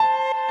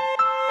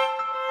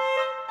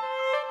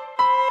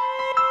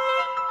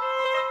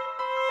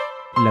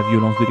La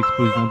violence de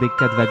l'explosion des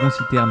 4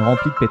 wagons-citernes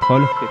remplis de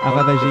pétrole a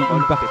ravagé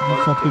une partie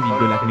du centre-ville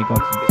de lac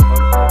Megantic.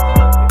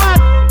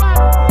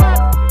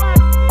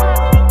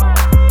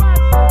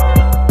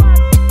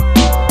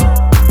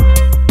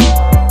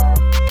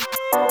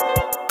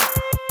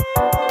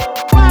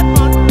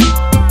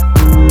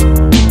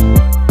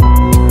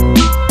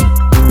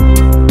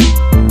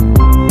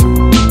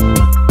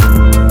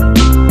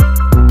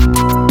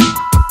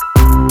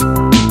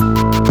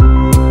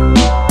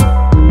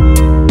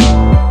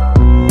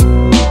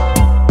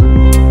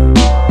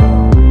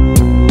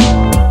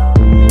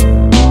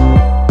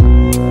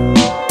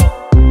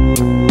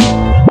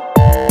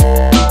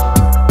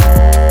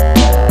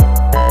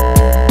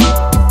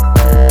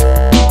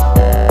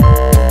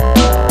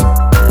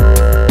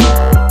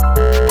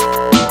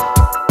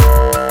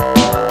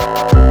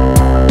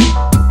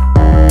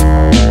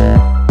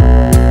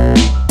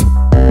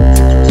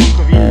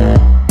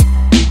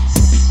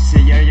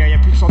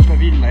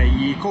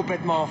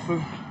 Complètement en feu.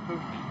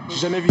 J'ai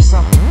jamais vu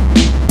ça.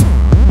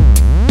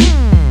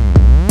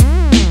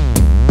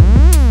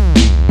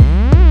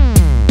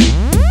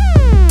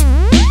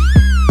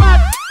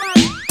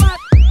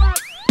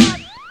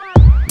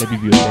 La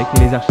bibliothèque et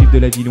les archives de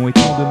la ville ont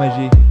été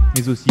endommagées,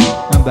 mais aussi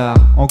un bar,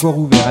 encore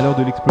ouvert à l'heure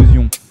de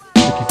l'explosion,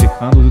 ce qui fait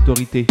craindre aux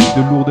autorités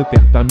de lourdes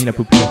pertes parmi la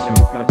population.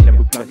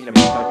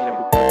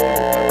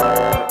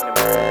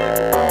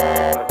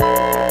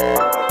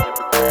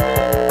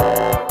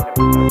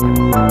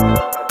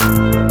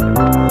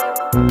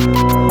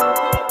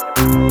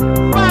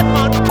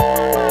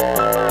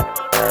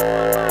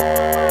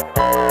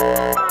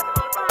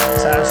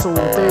 Ça a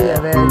sauté, il y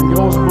avait une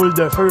grosse boule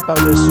de feu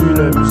par-dessus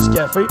le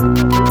musicafé.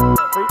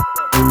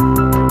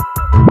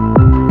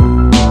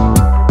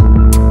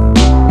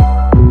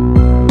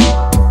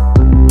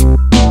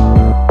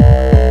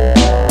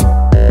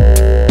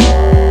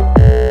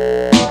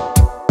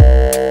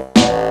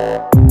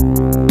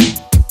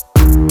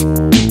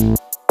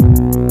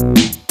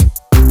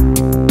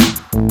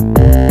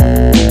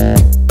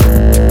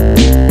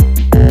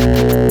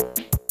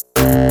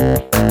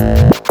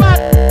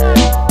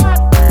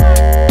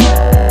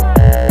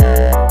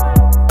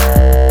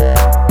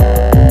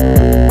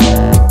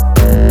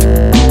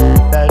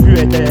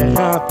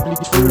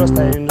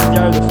 C'était une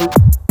guerre de feu.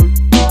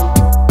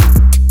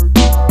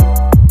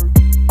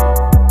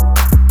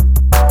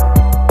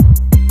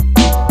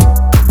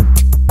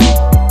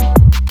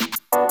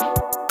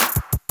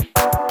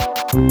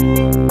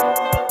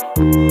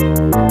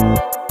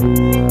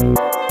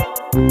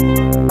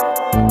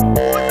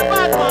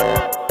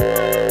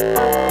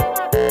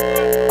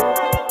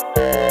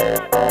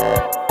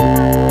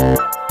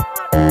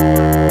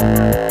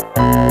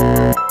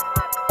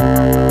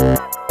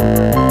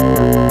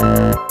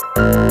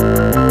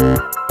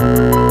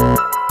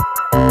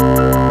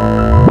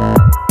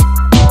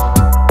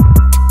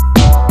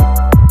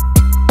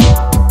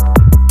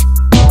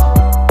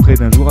 Près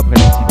d'un jour après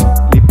l'accident,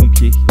 les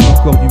pompiers ont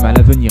encore du mal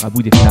à venir à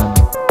bout des flammes.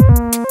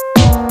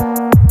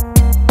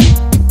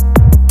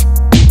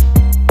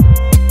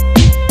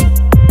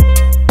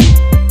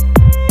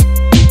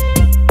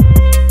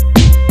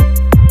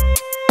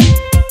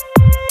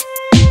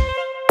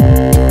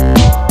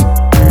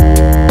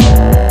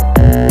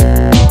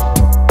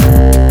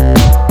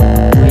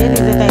 Vous voyez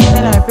des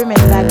étincelles un peu, mais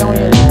le wagon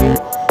il a levé,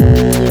 il est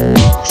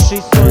venu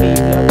coucher sur les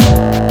blocs.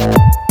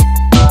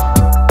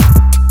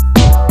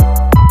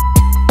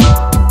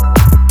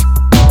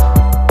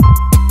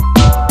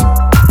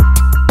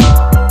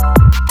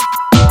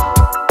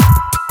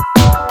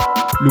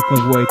 Le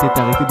convoi était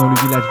arrêté dans le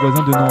village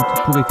voisin de Nantes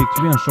pour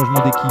effectuer un changement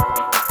d'équipe.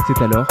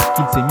 C'est alors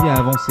qu'il s'est mis à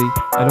avancer,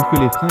 alors que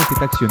les freins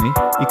étaient actionnés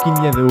et qu'il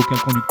n'y avait aucun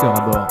conducteur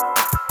à bord.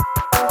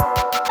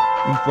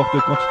 Une forte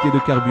quantité de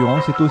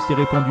carburant s'est aussi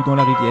répandue dans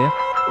la rivière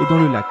et dans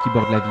le lac qui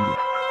borde la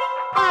ville.